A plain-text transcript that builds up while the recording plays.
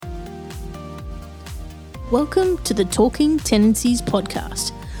Welcome to the Talking Tenancies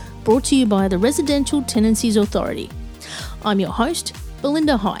podcast, brought to you by the Residential Tenancies Authority. I'm your host,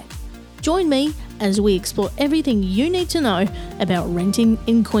 Belinda High. Join me as we explore everything you need to know about renting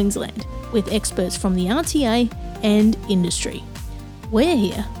in Queensland with experts from the RTA and industry. We're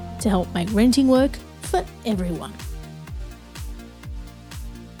here to help make renting work for everyone.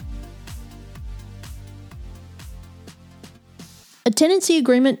 A tenancy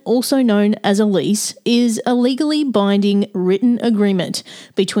agreement, also known as a lease, is a legally binding written agreement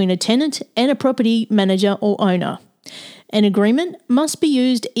between a tenant and a property manager or owner. An agreement must be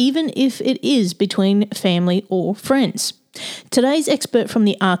used even if it is between family or friends. Today's expert from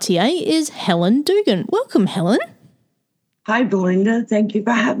the RTA is Helen Dugan. Welcome, Helen. Hi, Belinda. Thank you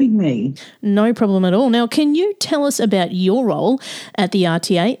for having me. No problem at all. Now, can you tell us about your role at the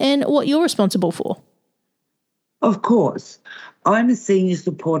RTA and what you're responsible for? Of course. I'm a senior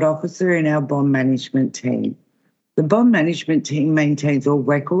support officer in our bond management team. The bond management team maintains all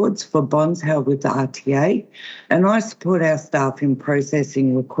records for bonds held with the RTA, and I support our staff in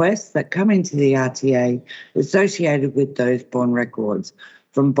processing requests that come into the RTA associated with those bond records,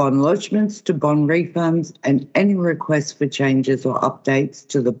 from bond lodgements to bond refunds and any requests for changes or updates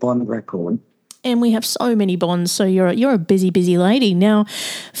to the bond record. And we have so many bonds, so you're a busy lady. Now,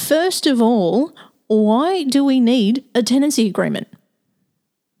 first of all, why do we need a tenancy agreement?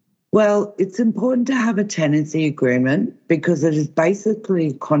 Well, it's important to have a tenancy agreement because it is basically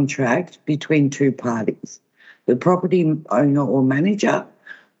a contract between two parties, the property owner or manager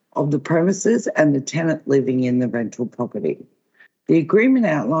of the premises and the tenant living in the rental property. The agreement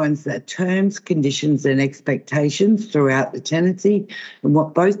outlines the terms, conditions and expectations throughout the tenancy and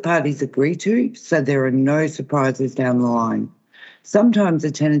what both parties agree to, so there are no surprises down the line. Sometimes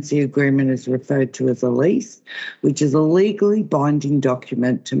a tenancy agreement is referred to as a lease, which is a legally binding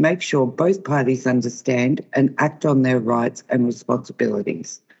document to make sure both parties understand and act on their rights and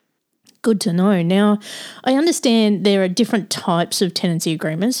responsibilities. Good to know. Now, I understand there are different types of tenancy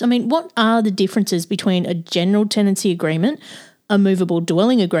agreements. What are the differences between a general tenancy agreement, a movable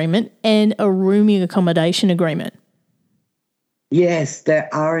dwelling agreement, and a rooming accommodation agreement? Yes, there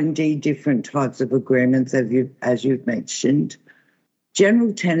are indeed different types of agreements, as you've mentioned.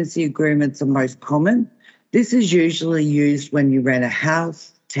 General tenancy agreements are most common. This is usually used when you rent a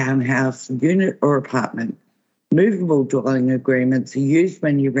house, townhouse, unit or apartment. Movable dwelling agreements are used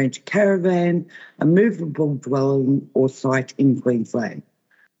when you rent a caravan, a movable dwelling or site in Queensland.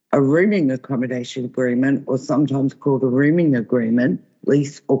 A rooming accommodation agreement, or sometimes called a rooming agreement,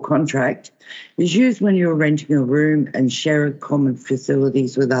 lease or contract, is used when you're renting a room and share common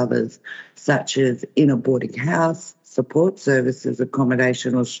facilities with others, such as in a boarding house, support services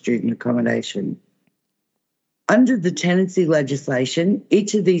accommodation or student accommodation. Under the tenancy legislation,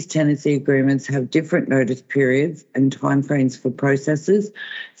 each of these tenancy agreements have different notice periods and timeframes for processes,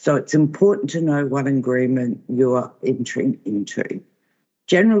 so it's important to know what agreement you are entering into.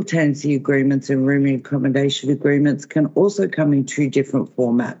 General tenancy agreements and rooming accommodation agreements can also come in two different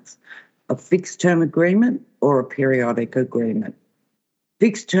formats, a fixed term agreement or a periodic agreement.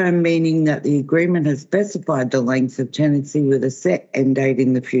 Fixed term meaning that the agreement has specified the length of tenancy with a set end date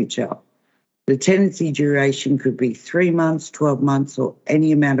in the future. The tenancy duration could be 3 months, 12 months, or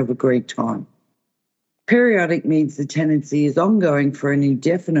any amount of agreed time. Periodic means the tenancy is ongoing for an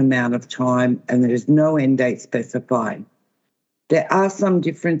indefinite amount of time and there is no end date specified. There are some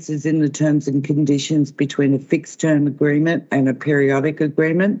differences in the terms and conditions between a fixed term agreement and a periodic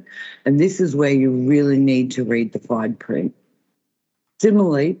agreement, and this is where you really need to read the fine print.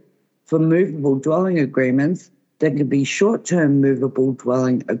 Similarly, for movable dwelling agreements, there can be short-term movable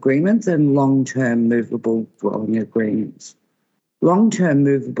dwelling agreements and long-term movable dwelling agreements. Long-term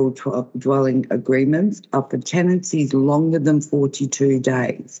movable dwelling agreements are for tenancies longer than 42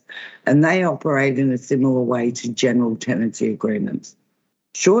 days, and they operate in a similar way to general tenancy agreements.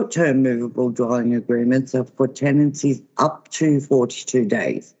 Short-term movable dwelling agreements are for tenancies up to 42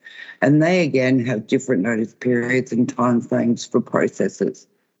 days, and they again have different notice periods and timeframes for processes.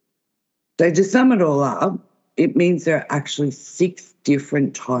 So to sum it all up, it means there are actually 6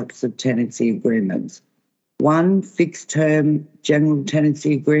 different types of tenancy agreements. 1, fixed-term general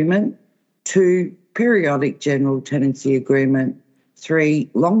tenancy agreement. 2, periodic general tenancy agreement. 3,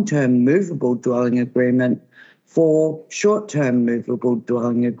 long-term movable dwelling agreement. 4, short-term movable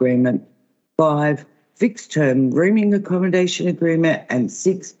dwelling agreement. 5, fixed-term rooming accommodation agreement. And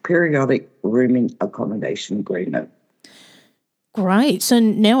 6, periodic rooming accommodation agreement. Great. So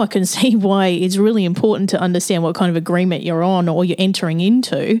now I can see why it's really important to understand what kind of agreement you're on or you're entering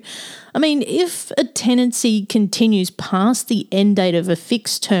into. If a tenancy continues past the end date of a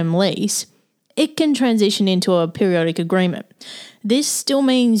fixed term lease, it can transition into a periodic agreement. This still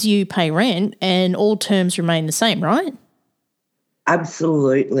means you pay rent and all terms remain the same, right?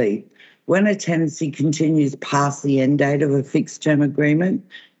 Absolutely. When a tenancy continues past the end date of a fixed term agreement,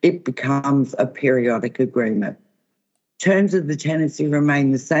 it becomes a periodic agreement. Terms of the tenancy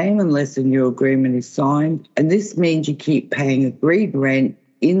remain the same unless a new agreement is signed, and this means you keep paying agreed rent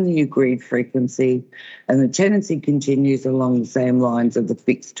in the agreed frequency, and the tenancy continues along the same lines of the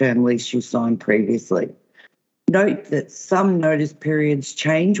fixed term lease you signed previously. Note that some notice periods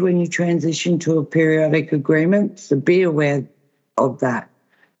change when you transition to a periodic agreement, so be aware of that.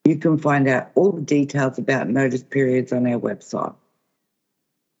 You can find out all the details about notice periods on our website.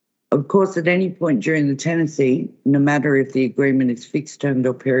 Of course, at any point during the tenancy, no matter if the agreement is fixed term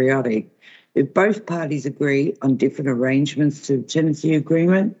or periodic, if both parties agree on different arrangements to the tenancy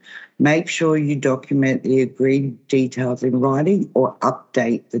agreement, make sure you document the agreed details in writing or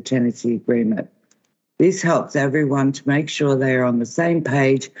update the tenancy agreement. This helps everyone to make sure they are on the same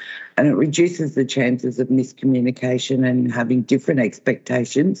page, and it reduces the chances of miscommunication and having different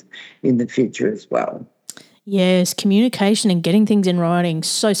expectations in the future as well. Yes, communication and getting things in writing,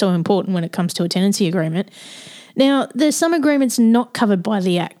 so important when it comes to a tenancy agreement. Now, there's some agreements not covered by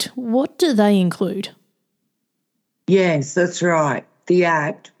the Act. What do they include? Yes, that's right. The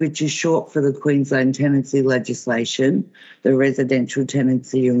Act, which is short for the Queensland Tenancy Legislation, the Residential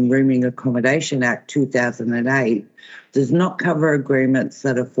Tenancy and Rooming Accommodation Act 2008, does not cover agreements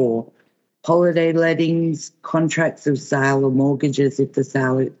that are for holiday lettings, contracts of sale or mortgages if the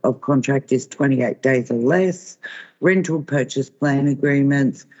sale of contract is 28 days or less, rental purchase plan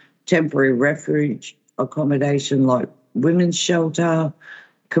agreements, temporary refuge accommodation like women's shelter,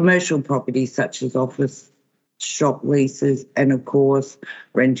 commercial property such as office, shop leases, and of course,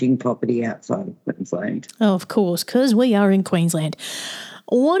 renting property outside of Queensland. Oh, of course, because we are in Queensland.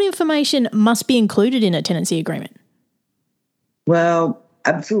 What information must be included in a tenancy agreement? Well,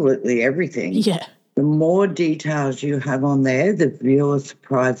 absolutely everything. Yeah. The more details you have on there, the fewer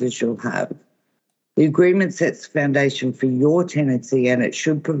surprises you'll have. The agreement sets the foundation for your tenancy, and it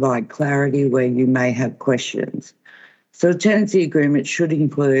should provide clarity where you may have questions. So a tenancy agreement should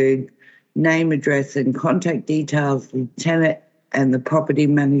include name, address and contact details of the tenant and the property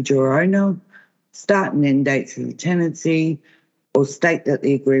manager or owner, start and end dates of the tenancy, or state that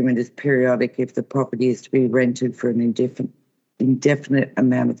the agreement is periodic if the property is to be rented for an indefinite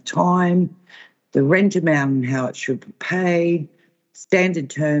amount of time, the rent amount and how it should be paid, standard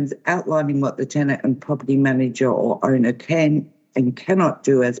terms outlining what the tenant and property manager or owner can and cannot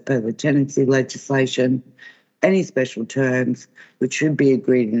do as per the tenancy legislation, any special terms which should be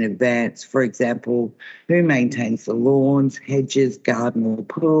agreed in advance, for example, who maintains the lawns, hedges, garden or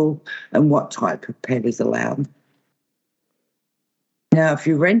pool, and what type of pet is allowed. Now, if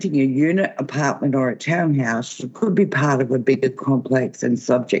you're renting a unit, apartment or a townhouse, you could be part of a bigger complex and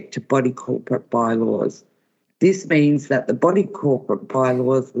subject to body corporate bylaws. This means that the body corporate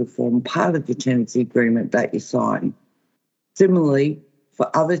bylaws will form part of the tenancy agreement that you sign. Similarly, for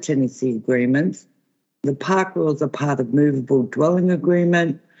other tenancy agreements, the park rules are part of movable dwelling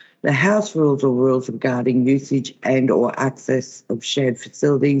agreement. The house rules or rules regarding usage and or access of shared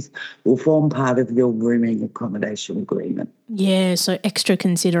facilities will form part of your rooming accommodation agreement. Yeah, so extra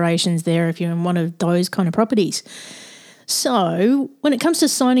considerations there if you're in one of those kind of properties. So when it comes to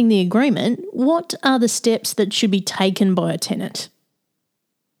signing the agreement, what are the steps that should be taken by a tenant?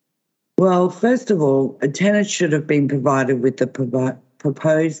 Well, first of all, a tenant should have been provided with the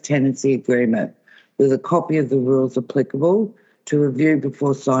proposed tenancy agreement with a copy of the rules applicable to review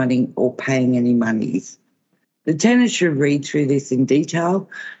before signing or paying any monies. The tenant should read through this in detail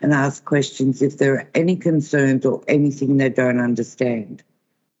and ask questions if there are any concerns or anything they don't understand.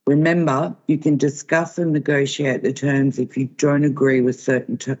 Remember, you can discuss and negotiate the terms if you don't agree with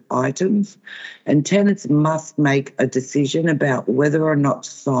certain items, and tenants must make a decision about whether or not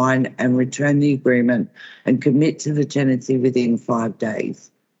to sign and return the agreement and commit to the tenancy within 5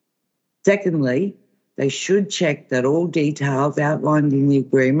 days. Secondly, they should check that all details outlined in the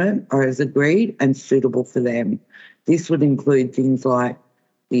agreement are as agreed and suitable for them. This would include things like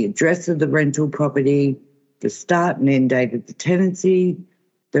the address of the rental property, the start and end date of the tenancy,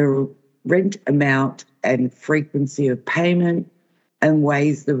 the rent amount and frequency of payment, and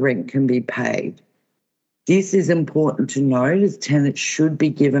ways the rent can be paid. This is important to note as tenants should be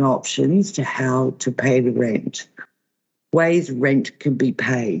given options to how to pay the rent. Ways rent can be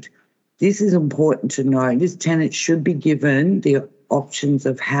paid. This is important to note as tenants should be given the options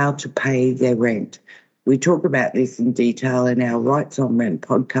of how to pay their rent. We talk about this in detail in our Rights on Rent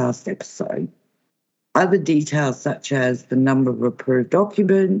podcast episode. Other details such as the number of approved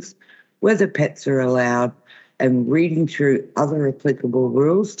occupants, whether pets are allowed, and reading through other applicable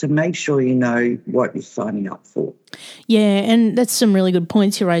rules to make sure you know what you're signing up for. Yeah, and that's some really good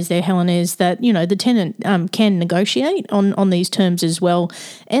points you raised there, Helen, is that, you know, the tenant can negotiate on these terms as well,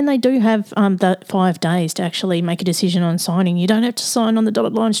 and they do have that 5 days to actually make a decision on signing. You don't have to sign on the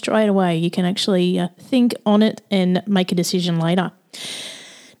dotted line straight away. You can actually think on it and make a decision later.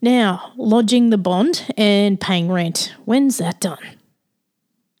 Now, lodging the bond and paying rent. When's that done?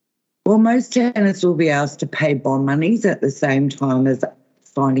 Well, most tenants will be asked to pay bond monies at the same time as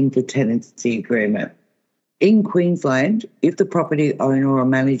signing the tenancy agreement. In Queensland, if the property owner or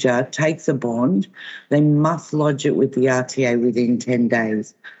manager takes a bond, they must lodge it with the RTA within 10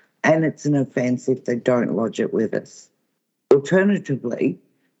 days, and it's an offence if they don't lodge it with us. Alternatively,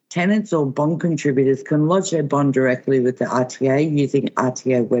 tenants or bond contributors can lodge their bond directly with the RTA using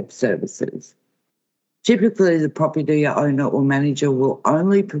RTA web services. Typically, the property owner or manager will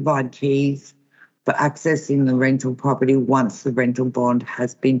only provide keys for accessing the rental property once the rental bond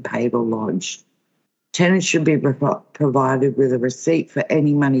has been paid or lodged. Tenants should be provided with a receipt for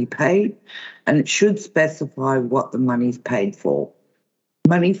any money paid, and it should specify what the money is paid for.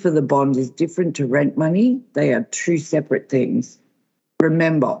 Money for the bond is different to rent money. They are two separate things.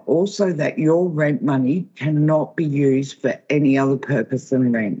 Remember also that your rent money cannot be used for any other purpose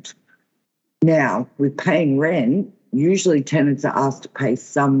than rent. Now, with paying rent, usually tenants are asked to pay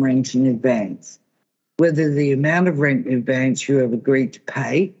some rent in advance. Whether the amount of rent in advance you have agreed to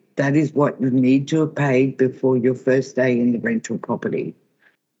pay, that is what you need to have paid before your first day in the rental property.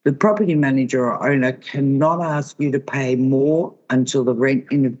 The property manager or owner cannot ask you to pay more until the rent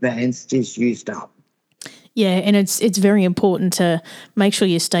in advance is used up. Yeah, and it's very important to make sure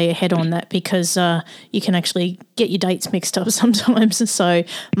you stay ahead on that because you can actually get your dates mixed up sometimes. So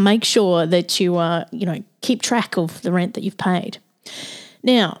make sure that you keep track of the rent that you've paid.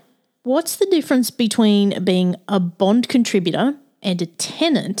 Now, what's the difference between being a bond contributor and a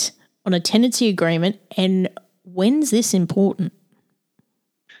tenant on a tenancy agreement, and when's this important?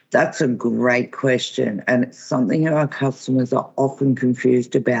 That's a great question, and it's something our customers are often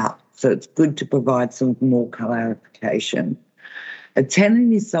confused about. So it's good to provide some more clarification. A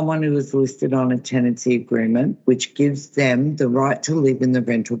tenant is someone who is listed on a tenancy agreement, which gives them the right to live in the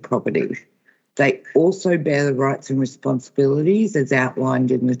rental property. They also bear the rights and responsibilities as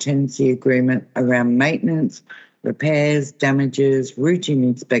outlined in the tenancy agreement around maintenance, repairs, damages, routine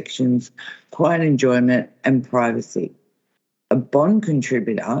inspections, quiet enjoyment, and privacy. A bond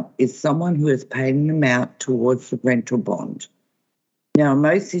contributor is someone who has paid an amount towards the rental bond. Now, in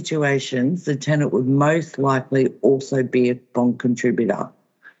most situations, the tenant would most likely also be a bond contributor.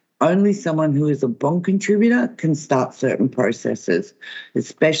 Only someone who is a bond contributor can start certain processes,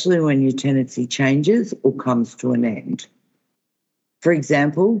 especially when your tenancy changes or comes to an end. For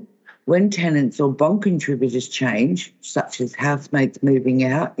example, when tenants or bond contributors change, such as housemates moving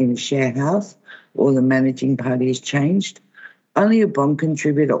out in a share house or the managing party has changed, only a bond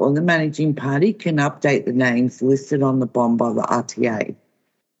contributor or the managing party can update the names listed on the bond by the RTA.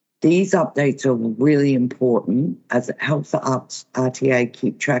 These updates are really important as it helps the RTA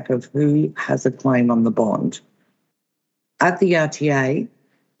keep track of who has a claim on the bond. At the RTA,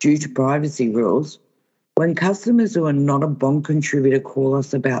 due to privacy rules, when customers who are not a bond contributor call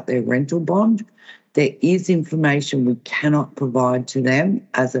us about their rental bond, there is information we cannot provide to them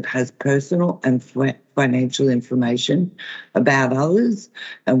as it has personal and financial information about others,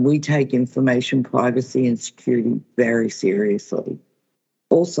 and we take information privacy and security very seriously.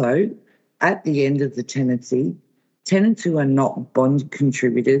 Also, at the end of the tenancy, tenants who are not bond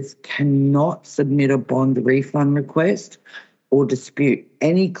contributors cannot submit a bond refund request or dispute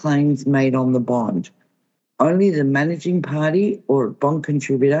any claims made on the bond. Only the managing party or a bond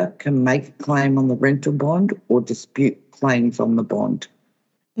contributor can make a claim on the rental bond or dispute claims on the bond.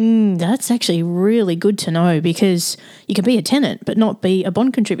 That's actually really good to know because you can be a tenant but not be a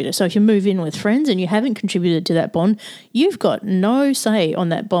bond contributor. So if you move in with friends and you haven't contributed to that bond, you've got no say on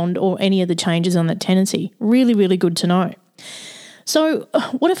that bond or any of the changes on that tenancy. Really, really good to know. So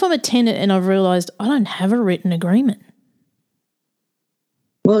what if I'm a tenant and I've realised I don't have a written agreement?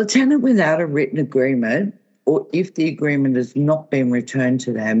 Well, a tenant without a written agreement, or if the agreement has not been returned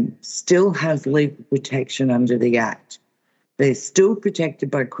to them, still has legal protection under the Act. They're still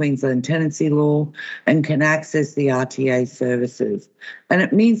protected by Queensland tenancy law and can access the RTA services. And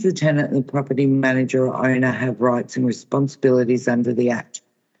it means the tenant and the property manager or owner have rights and responsibilities under the Act.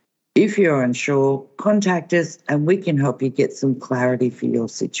 If you're unsure, contact us and we can help you get some clarity for your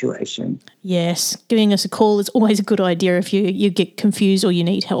situation. Yes, giving us a call is always a good idea if you get confused or you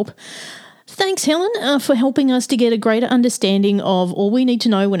need help. Thanks, Helen, for helping us to get a greater understanding of all we need to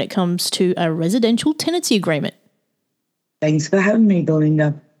know when it comes to a residential tenancy agreement. Thanks for having me,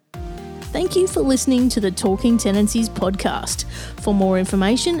 Belinda. Thank you for listening to the Talking Tenancies podcast. For more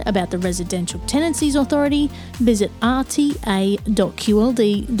information about the Residential Tenancies Authority, visit rta.qld.gov.au.